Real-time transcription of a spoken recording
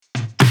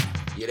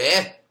You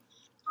there?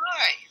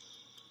 Hi.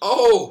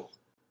 Oh,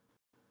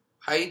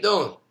 how you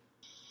doing?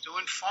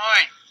 Doing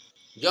fine.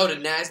 Yo, the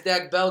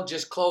NASDAQ bell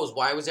just closed.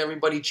 Why was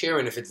everybody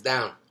cheering if it's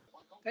down?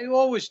 They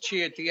always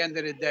cheer at the end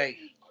of the day.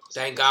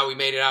 Thank God we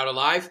made it out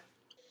alive.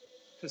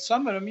 For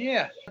some of them,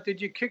 yeah.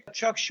 Did you kick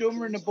Chuck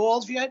Schumer in the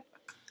balls yet?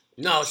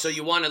 No, so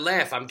you want to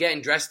laugh. I'm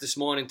getting dressed this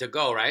morning to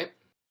go, right?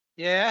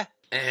 Yeah.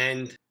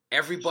 And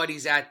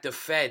everybody's at the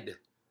Fed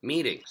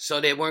meeting.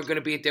 So they weren't going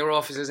to be at their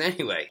offices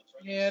anyway.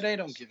 Yeah, they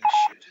don't give a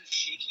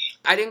shit.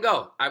 I didn't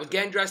go. I was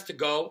getting dressed to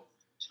go.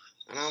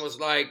 And I was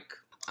like,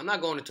 I'm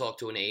not going to talk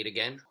to an aide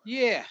again.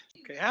 Yeah.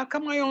 Okay, how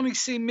come I only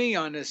see me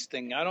on this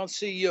thing? I don't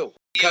see you.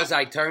 Because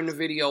I turned the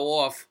video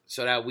off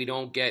so that we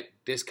don't get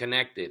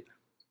disconnected.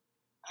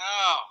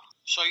 Oh,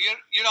 so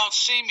you don't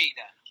see me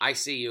then? I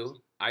see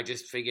you. I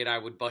just figured I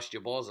would bust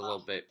your balls a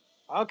little bit.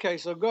 Okay,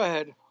 so go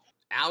ahead.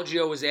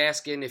 Algio was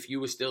asking if you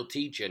were still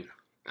teaching.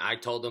 I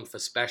told him for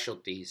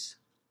specialties.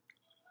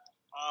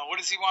 What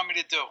does he want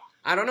me to do?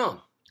 I don't know.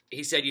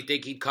 He said, you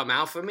think he'd come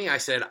out for me? I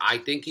said, I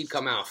think he'd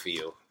come out for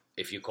you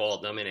if you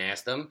called them and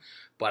asked them.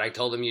 But I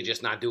told him you're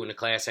just not doing the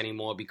class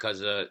anymore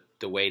because of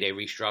the way they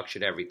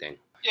restructured everything.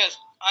 Yes,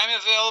 I'm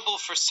available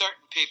for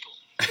certain people.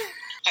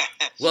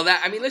 Well,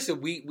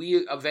 listen,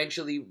 we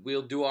eventually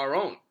will do our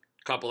own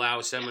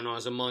couple-hour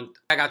seminars a month.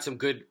 I got some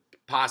good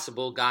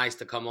possible guys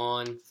to come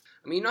on.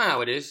 I mean, you know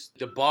how it is.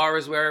 The bar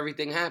is where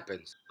everything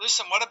happens.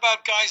 Listen, what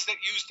about guys that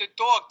use the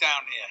dog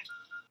down here?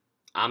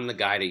 I'm the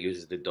guy that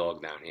uses the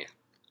dog down here.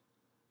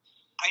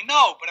 I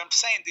know, but I'm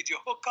saying, did you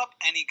hook up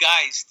any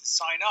guys to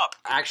sign up?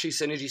 Actually,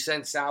 Synergy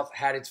Sense South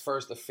had its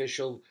first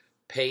official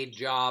paid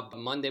job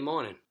Monday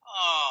morning.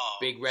 Oh,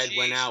 Big Red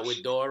went out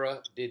with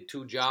Dora, did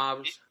 2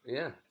 jobs.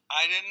 Yeah.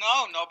 I didn't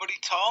know. Nobody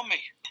told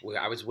me.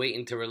 I was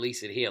waiting to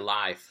release it here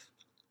live,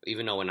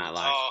 even though we're not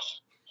live. Oh.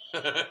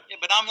 Yeah,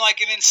 but I'm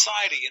like an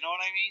insider, you know what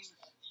I mean?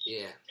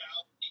 Yeah.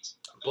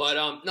 But,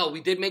 no,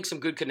 we did make some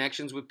good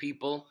connections with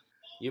people.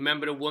 You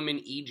remember the woman,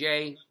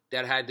 EJ,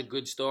 that had the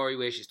good story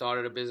where she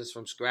started a business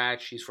from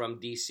scratch? She's from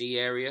D.C.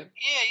 area.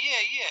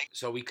 Yeah.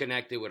 So we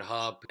connected with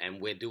her,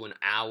 and we're doing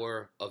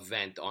our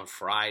event on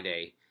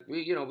Friday.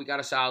 We got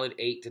a solid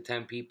 8 to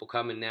 10 people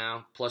coming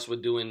now. Plus,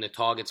 we're doing the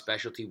Target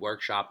Specialty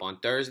Workshop on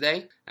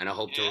Thursday, and I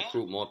hope to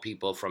recruit more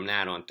people from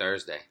that on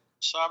Thursday.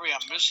 Sorry,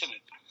 I'm missing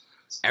it.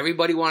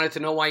 Everybody wanted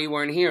to know why you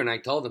weren't here, and I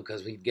told them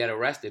because we'd get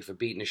arrested for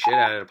beating the shit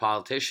out of the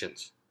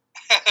politicians.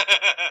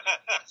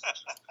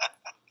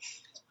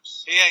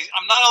 Yeah,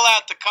 I'm not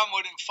allowed to come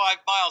within 5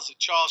 miles of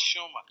Charles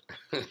Schumer.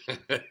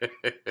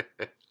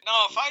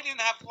 No, if I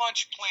didn't have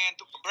lunch planned,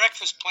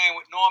 breakfast planned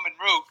with Norman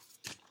Root,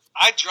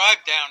 I'd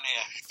drive down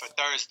there for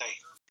Thursday.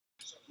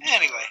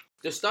 Anyway.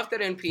 The stuff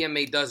that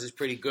NPMA does is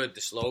pretty good.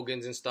 The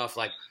slogans and stuff.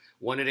 Like,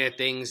 one of their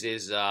things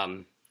is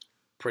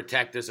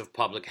protectors of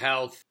public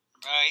health.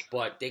 Right.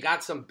 But they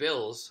got some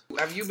bills.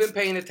 Have you been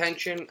paying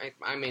attention?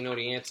 I may know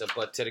the answer,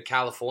 but to the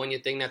California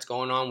thing that's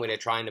going on where they're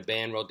trying to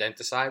ban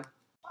rodenticide?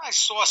 I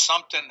saw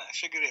something. I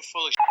figured they're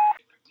full of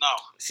shit. No.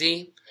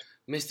 See,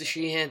 Mr.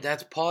 Sheehan,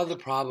 that's part of the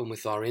problem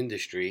with our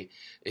industry,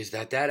 is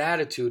that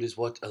attitude is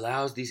what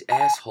allows these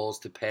assholes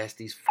to pass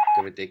these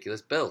fucking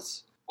ridiculous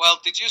bills. Well,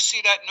 did you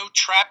see that new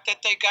trap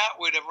that they got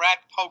where the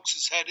rat pokes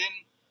his head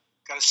in?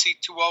 Got a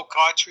C2O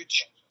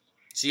cartridge.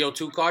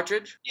 CO2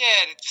 cartridge?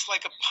 Yeah, it's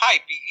like a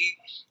pipe.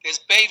 There's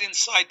bait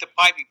inside the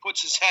pipe. He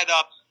puts his head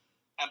up,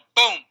 and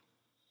boom,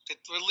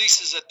 it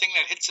releases a thing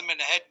that hits him in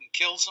the head and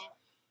kills him.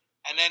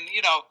 And then,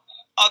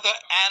 other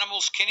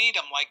animals can eat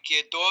them, like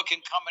your dog can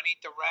come and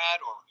eat the rat,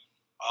 or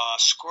a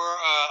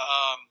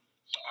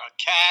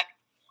cat,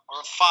 or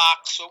a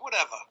fox, or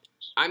whatever.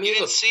 I mean, you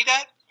didn't see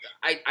that?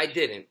 I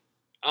didn't.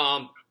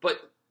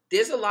 But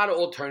there's a lot of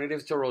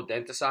alternatives to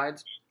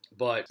rodenticides,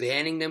 but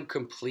banning them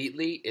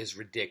completely is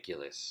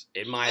ridiculous,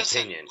 in my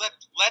opinion.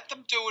 Let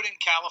them do it in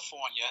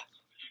California.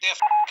 They're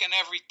fucking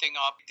everything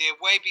up. They're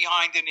way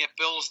behind in their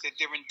bills.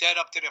 They're in debt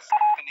up to their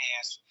fucking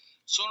ass.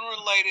 Sooner or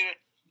later,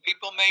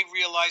 people may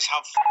realize how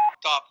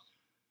fucked up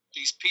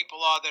these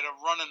people are that are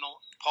running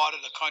a part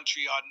of the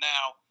country are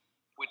now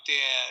with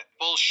their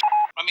bullshit.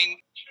 I mean,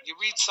 you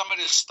read some of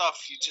this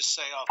stuff, you just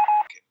say, oh,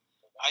 fuck it.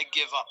 I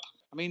give up.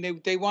 I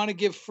mean, they want to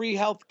give free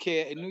health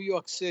care in New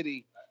York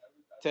City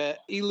to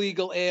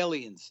illegal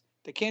aliens.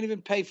 They can't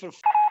even pay for the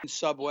fucking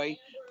subway.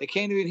 They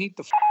can't even heat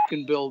the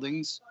fucking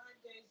buildings.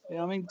 You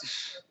know what I mean?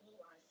 It's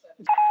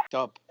fucked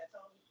up.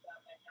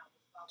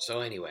 So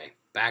anyway,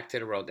 back to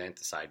the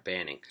rodenticide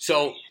banning.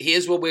 So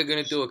here's what we're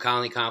going to do at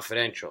Colony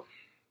Confidential.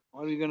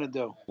 What are you going to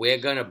do? We're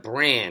going to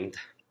brand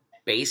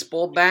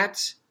baseball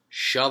bats,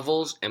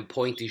 shovels, and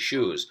pointy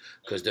shoes.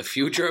 Because the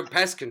future of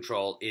pest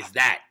control is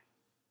that.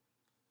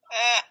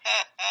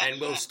 And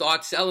we'll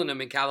start selling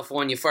them in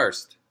California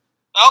first.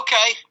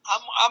 Okay,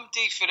 I'm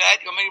deep for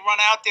that. You want me to run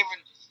out there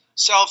and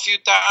sell a few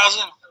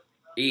thousand?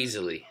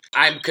 Easily.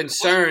 I'm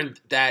concerned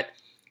that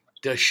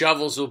the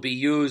shovels will be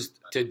used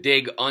to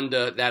dig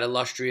under that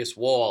illustrious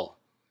wall,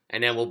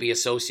 and then will be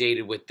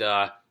associated with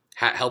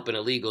helping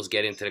illegals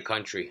get into the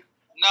country.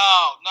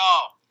 No.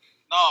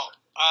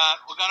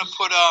 We're gonna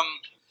put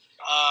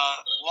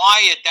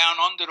wire down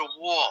under the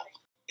wall.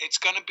 It's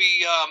going to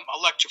be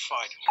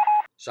electrified.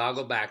 So I'll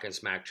go back and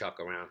smack Chuck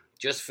around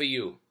just for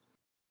you.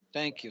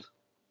 Thank you.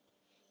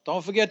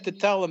 Don't forget to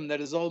tell him that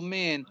his old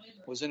man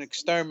was an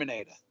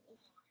exterminator.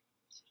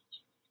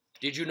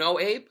 Did you know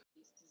Abe?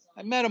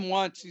 I met him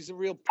once. He's a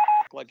real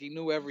like he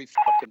knew every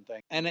fucking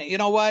thing. And you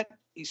know what?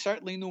 He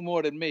certainly knew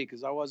more than me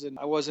because I wasn't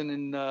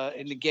in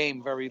the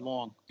game very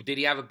long. Did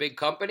he have a big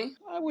company?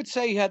 I would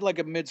say he had like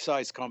a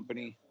mid-sized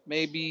company,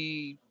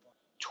 maybe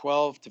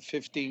 12 to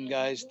 15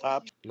 guys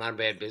tops. Not a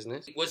bad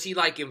business. Was he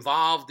like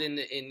involved in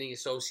the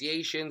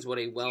associations? Were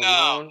they well No,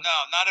 known?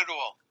 not at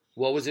all.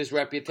 What was his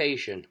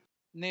reputation?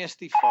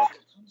 Nasty fuck.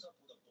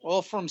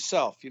 All for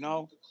himself, you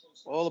know?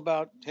 All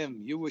about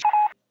him. You were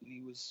and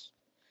he was.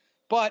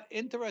 But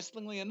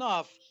interestingly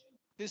enough,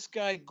 this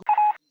guy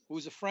who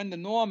was a friend of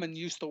Norman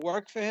used to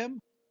work for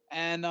him,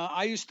 and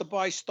I used to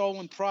buy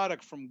stolen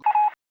product from.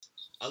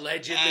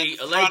 Allegedly.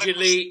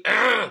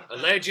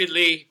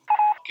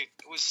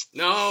 It was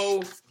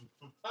No.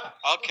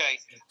 okay.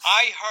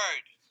 I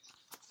heard.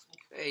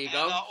 There you And,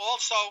 go.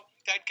 also,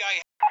 that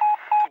guy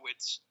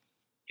Kowitz,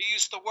 he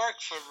used to work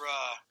for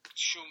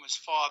Schumer's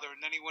father,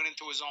 and then he went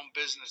into his own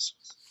business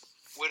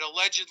with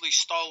allegedly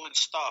stolen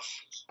stuff.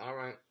 All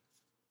right.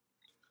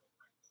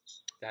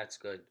 That's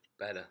good.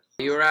 Better.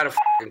 You were out of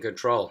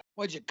control.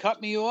 What'd you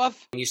cut me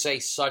off? When you say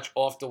such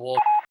off the wall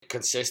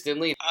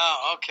consistently,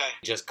 Oh, okay.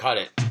 just cut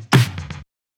it.